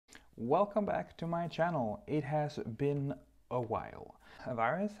welcome back to my channel. It has been a while. A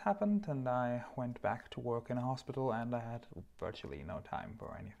virus happened and I went back to work in a hospital and I had virtually no time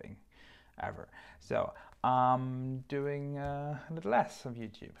for anything ever. So I'm doing a little less of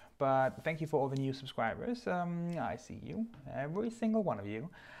YouTube, but thank you for all the new subscribers. I see you, every single one of you.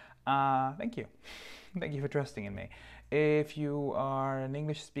 Thank you. Thank you for trusting in me. If you are an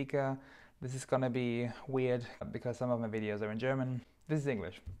English speaker, this is gonna be weird because some of my videos are in German. This is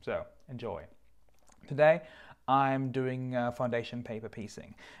English, so enjoy. Today I'm doing foundation paper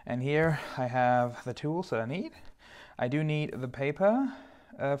piecing, and here I have the tools that I need. I do need the paper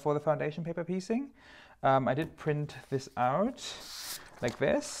for the foundation paper piecing. I did print this out like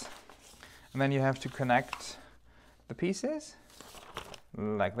this, and then you have to connect the pieces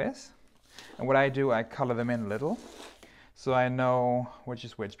like this. And what I do, I color them in a little so I know which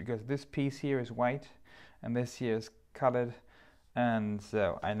is which, because this piece here is white and this here is colored, and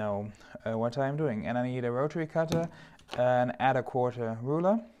so I know what I'm doing. And I need a rotary cutter, an add a quarter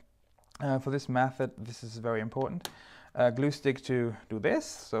ruler. For this method, this is very important. A glue stick to do this,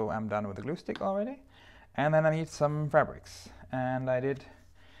 so I'm done with the glue stick already. And then I need some fabrics, and I did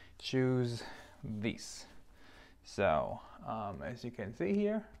choose these. So as you can see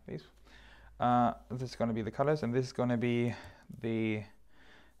here, these this is going to be the colors, and this is going to be the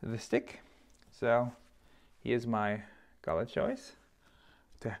stick. So here's my color choice.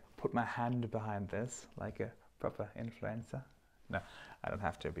 To put my hand behind this like a proper influencer. No, I don't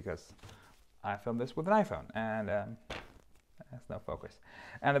have to, because I filmed this with an iPhone and there's no focus.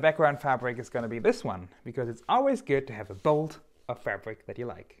 And the background fabric is going to be this one, because it's always good to have a bolt of fabric that you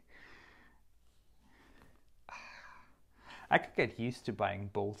like. I could get used to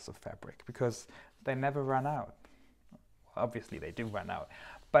buying bolts of fabric because they never run out. Obviously they do run out,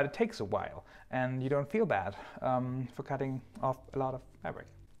 but it takes a while and you don't feel bad for cutting off a lot of fabric.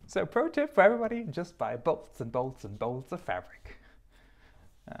 So pro tip for everybody, just buy bolts and bolts and bolts of fabric.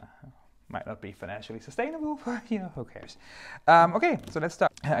 Might not be financially sustainable, but you know, who cares. Okay, so let's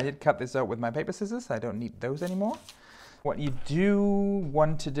start. I did cut this out with my paper scissors. I don't need those anymore. What you do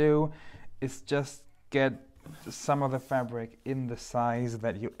want to do is just get some of the fabric in the size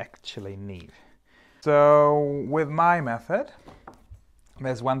that you actually need. So with my method,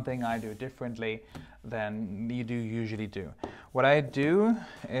 there's one thing I do differently than you do usually do. What I do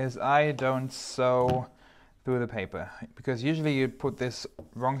is I don't sew through the paper, because usually you put this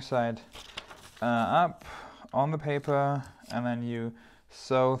wrong side up on the paper and then you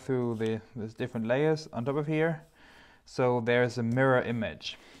sew through these different layers on top of here, so there's a mirror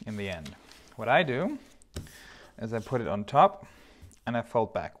image in the end. What I do is I put it on top and I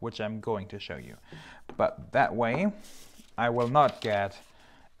fold back, which I'm going to show you. But that way I will not get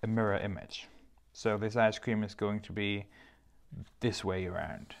a mirror image. So this ice cream is going to be this way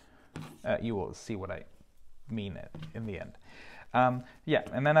around. You will see what I mean in the end. Yeah,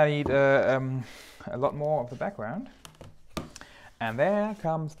 and then I need a lot more of the background. And there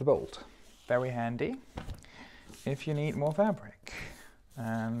comes the bolt. Very handy if you need more fabric.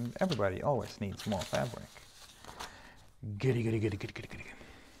 And everybody always needs more fabric. Goody, goody, goody, goody, goody, goody.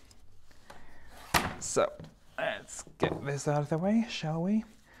 So let's get this out of the way, shall we?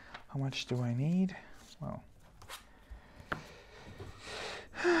 How much do I need? Well,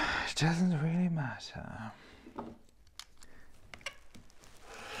 it doesn't really matter.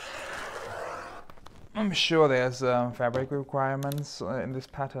 I'm sure there's fabric requirements in this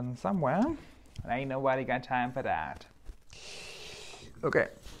pattern somewhere. Ain't nobody got time for that. Okay.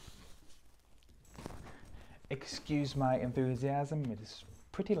 Excuse my enthusiasm, it is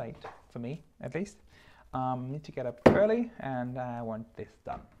pretty late, for me at least. Need to get up early and I want this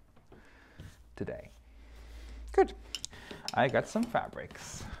done today. Good. I got some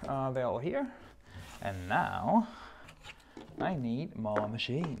fabrics. They're all here. And now I need my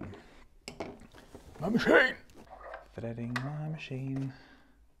machine. My machine! Threading my machine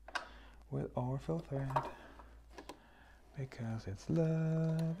with Aurifil thread, because it's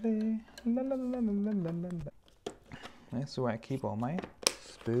lovely. La, la, la, la, la, la, la. That's where I keep all my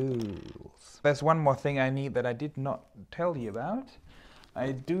spools. There's one more thing I need that I did not tell you about.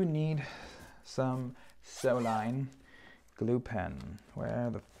 I do need some Soline glue pen.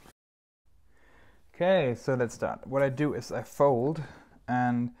 Where the... Okay, so let's start. What I do is I fold,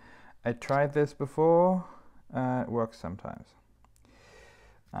 and I tried this before. It works sometimes.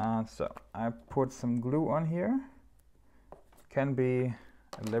 So I put some glue on here. Can be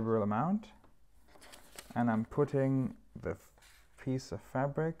a liberal amount. And I'm putting the piece of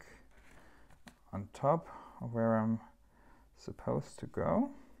fabric on top of where I'm supposed to go,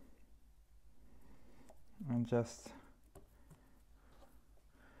 and just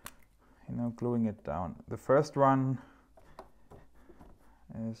you know, gluing it down. The first run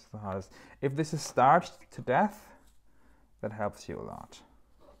is the hardest. If this is starched to death, that helps you a lot.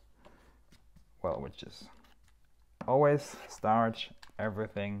 Well, which is always starch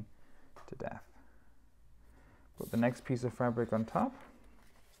everything to death. Put the next piece of fabric on top,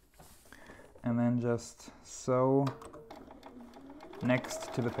 and then just sew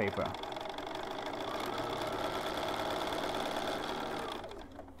next to the paper.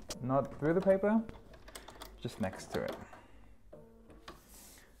 Not through the paper, just next to it.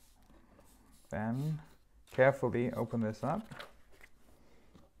 Then carefully open this up.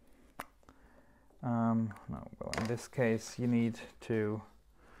 No, well, in this case you need to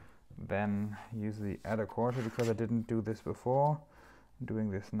then use the other quarter, because I didn't do this before. I'm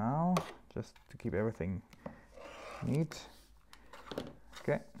doing this now just to keep everything neat.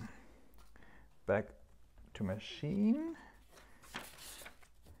 Okay, back to machine.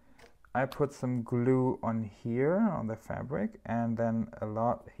 I put some glue on here on the fabric, and then a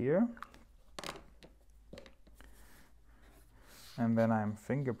lot here, and then I'm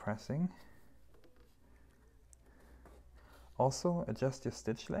finger pressing. Also, adjust your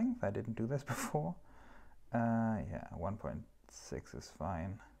stitch length. I didn't do this before. Yeah, 1.6 is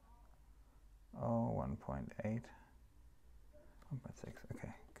fine. Oh, 1.8. 1.6,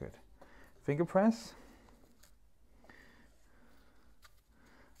 okay, good. Finger press.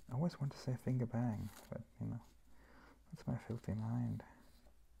 I always want to say finger bang, but you know, that's my filthy mind.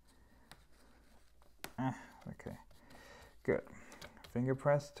 Okay, good. Finger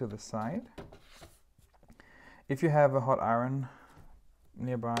press to the side. If you have a hot iron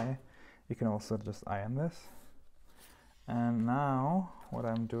nearby, you can also just iron this. And now what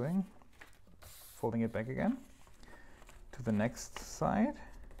I'm doing, folding it back again to the next side.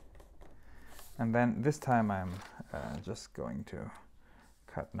 And then this time I'm just going to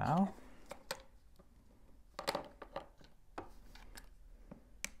cut now.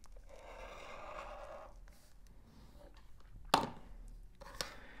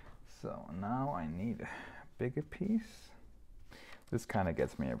 So now I need a bigger piece. This kind of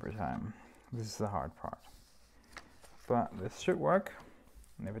gets me every time. This is the hard part. But this should work.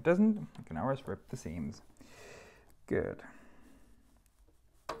 And if it doesn't, I can always rip the seams. Good.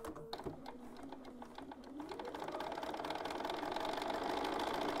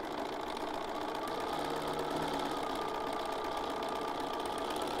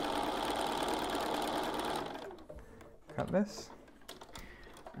 Cut this,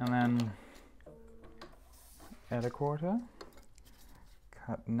 and then add a quarter,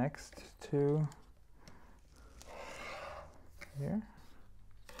 cut next to here,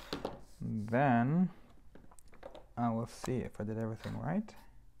 and then I will see if I did everything right.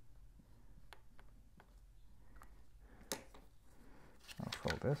 I'll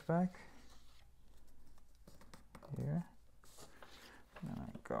fold this back here, and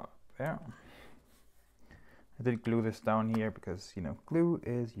I go up there. I did glue this down here because, you know, glue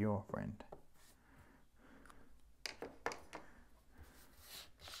is your friend.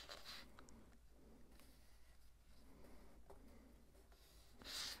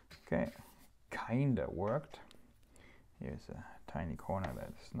 Okay, kinda worked. Here's a tiny corner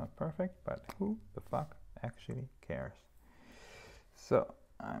that's not perfect, but who the fuck actually cares? So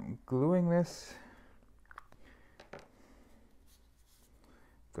I'm gluing this.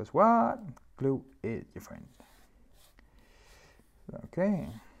 Because what? Glue is your friend. Okay.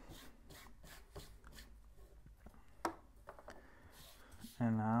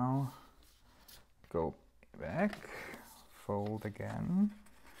 And now go back, fold again.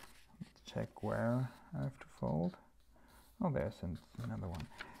 Check where I have to fold. Oh, there's another one.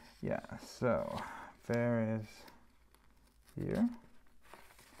 Yeah, so there is here.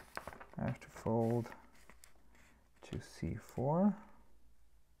 I have to fold to C4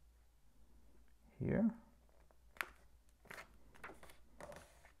 here.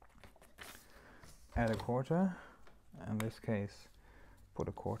 Add a quarter. In this case, put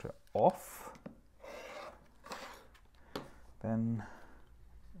a quarter off. Then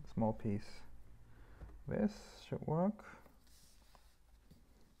a small piece. This should work.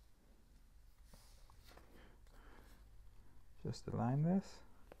 Just align this.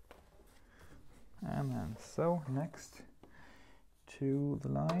 And then sew next to the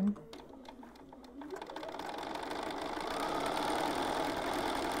line.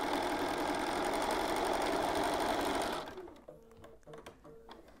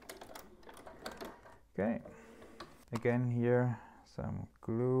 Okay, again here some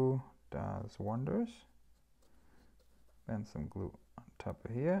glue does wonders. Then some glue on top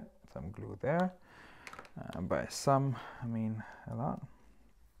of here, some glue there. By some, I mean a lot.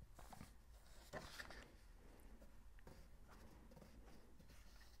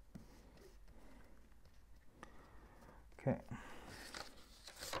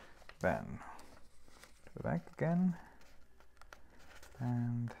 Then to the back again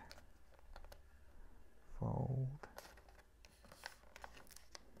and fold.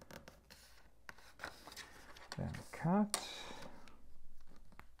 Then cut.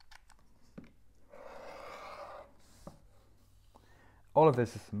 All of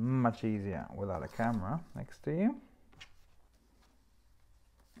this is much easier without a camera next to you.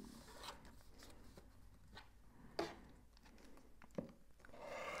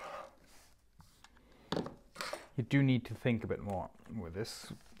 You do need to think a bit more with this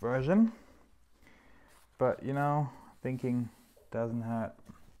version, but you know, thinking doesn't hurt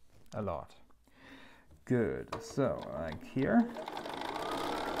a lot. Good, so like here.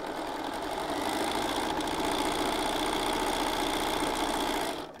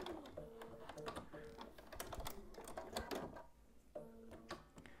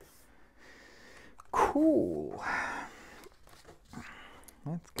 Cool.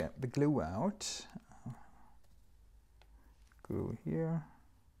 Let's get the glue out. Glue here.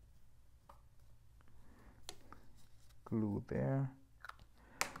 Glue there.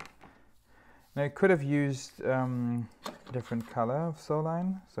 Now I could have used a different color of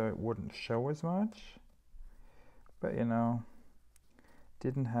Soline so it wouldn't show as much, but you know,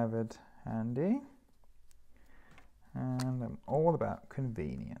 didn't have it handy, and I'm all about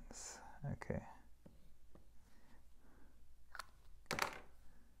convenience. Okay.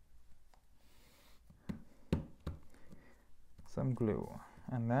 Some glue,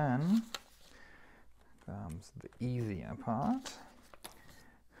 and then comes the easier part.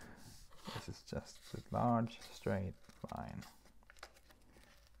 This is just a large straight line.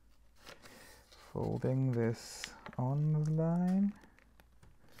 Folding this on the line.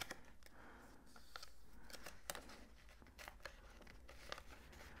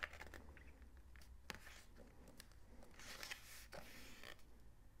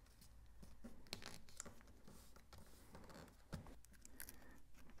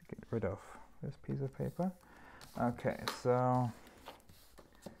 Get rid of this piece of paper. Okay, so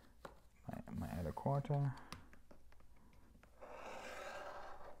I add a quarter.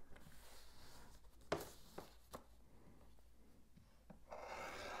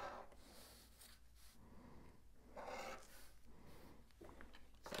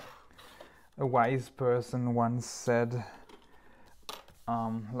 A wise person once said,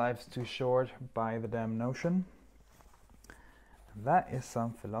 life's too short, buy the damn notion. That is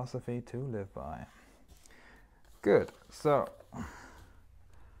some philosophy to live by. Good, so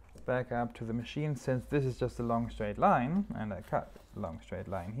back up to the machine. Since this is just a long straight line, and I cut a long straight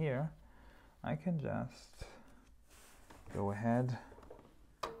line here, I can just go ahead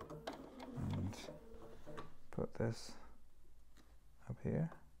and put this up here.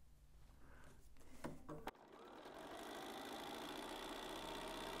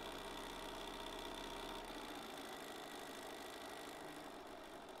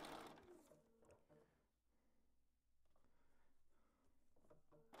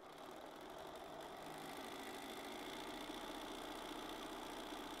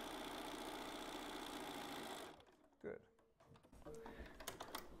 Good.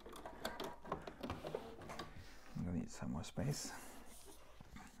 I'm gonna need some more space.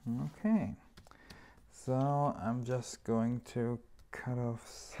 Okay, so I'm just going to cut off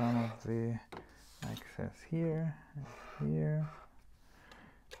some of the excess here and here,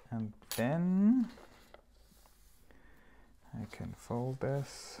 and then I can fold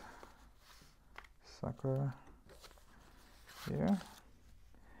this sucker here.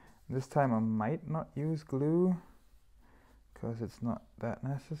 This time I might not use glue because it's not that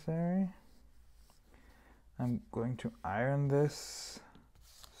necessary. I'm going to iron this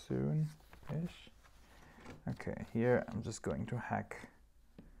soon-ish. Okay, here I'm just going to hack.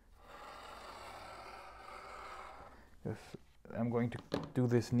 I'm going to do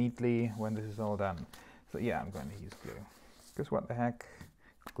this neatly when this is all done. So yeah, I'm going to use glue. Because what the heck?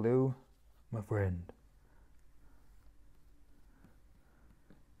 Glue, my friend.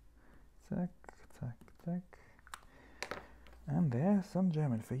 Zack, zack, zack. And there's some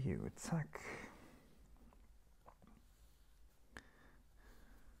German for you. Zack.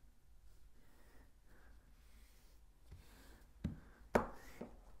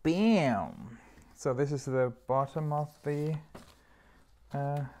 Bam! So this is the bottom of the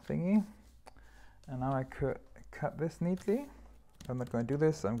thingy. And now I could cut this neatly. I'm not going to do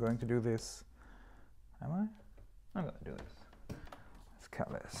this. I'm going to do this. Am I? I'm going to do this. Let's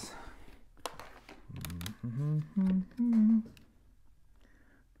cut this.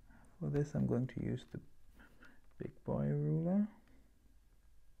 For this I'm going to use the big boy ruler.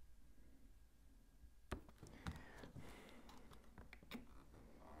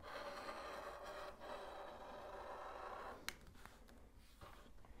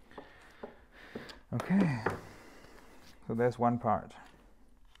 Okay, so there's one part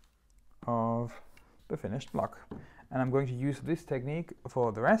of the finished block, and I'm going to use this technique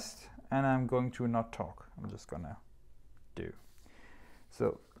for the rest, and I'm going to not talk. I'm just gonna do.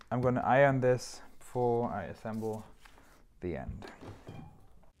 So I'm gonna iron this before I assemble the end.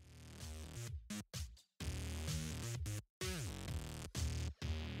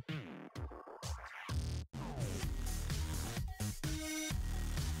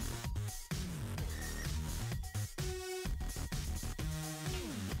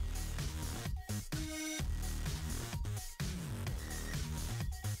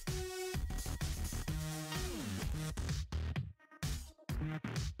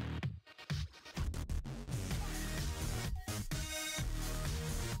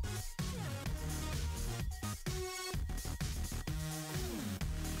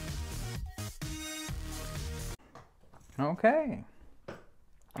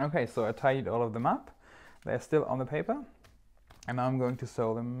 Okay, so I tidied all of them up. They're still on the paper, and now I'm going to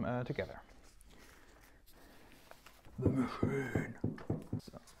sew them together. The machine.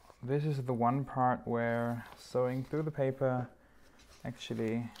 So this is the one part where sewing through the paper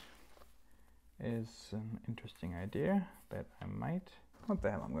actually is an interesting idea that I might. What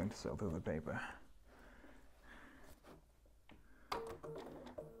the hell, I'm going to sew through the paper.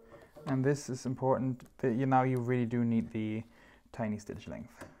 And this is important, that now you really do need the tiny stitch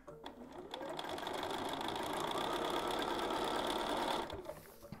length.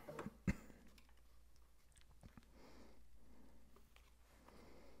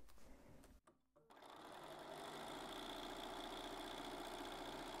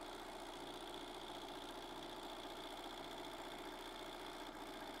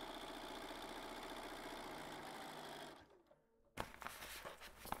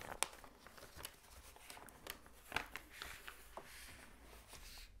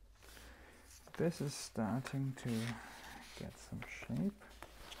 This is starting to get some shape.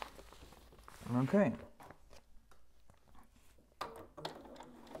 Okay.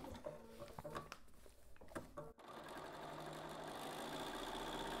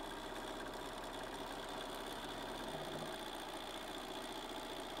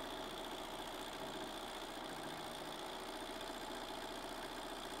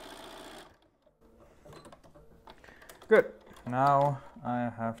 Good. Now I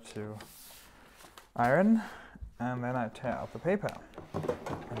have to iron, and then I tear out the paper,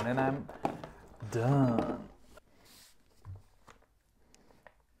 and then I'm done.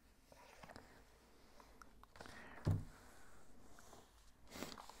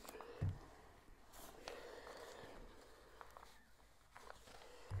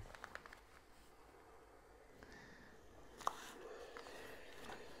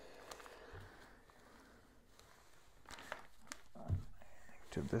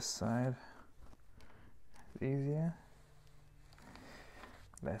 To this side. Easier,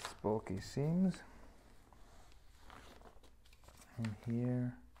 less bulky seams, and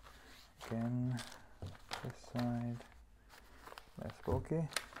here again this side less bulky.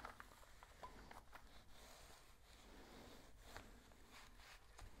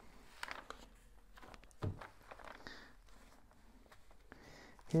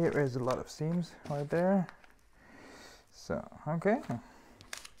 Here is a lot of seams right there. So okay,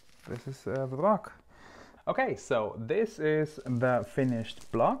 this is the block. Okay, so this is the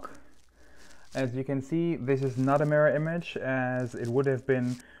finished block. As you can see, this is not a mirror image as it would have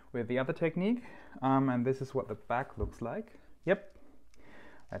been with the other technique. And this is what the back looks like. Yep,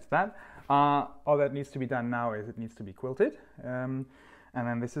 that's that. All that needs to be done now is it needs to be quilted. And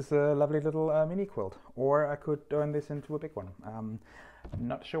then this is a lovely little mini quilt. Or I could turn this into a big one.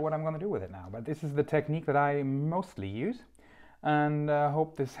 Not sure what I'm going to do with it now, but this is the technique that I mostly use. And I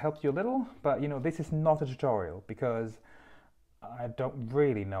hope this helped you a little, but you know, this is not a tutorial because I don't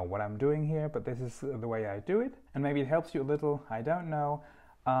really know what I'm doing here, but this is the way I do it, and maybe it helps you a little, I don't know.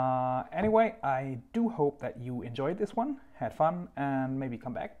 Anyway, I do hope that you enjoyed this one, had fun, and maybe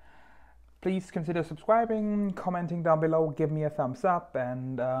come back. Please consider subscribing, commenting down below, give me a thumbs up,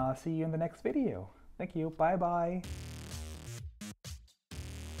 and see you in the next video. Thank you, bye bye.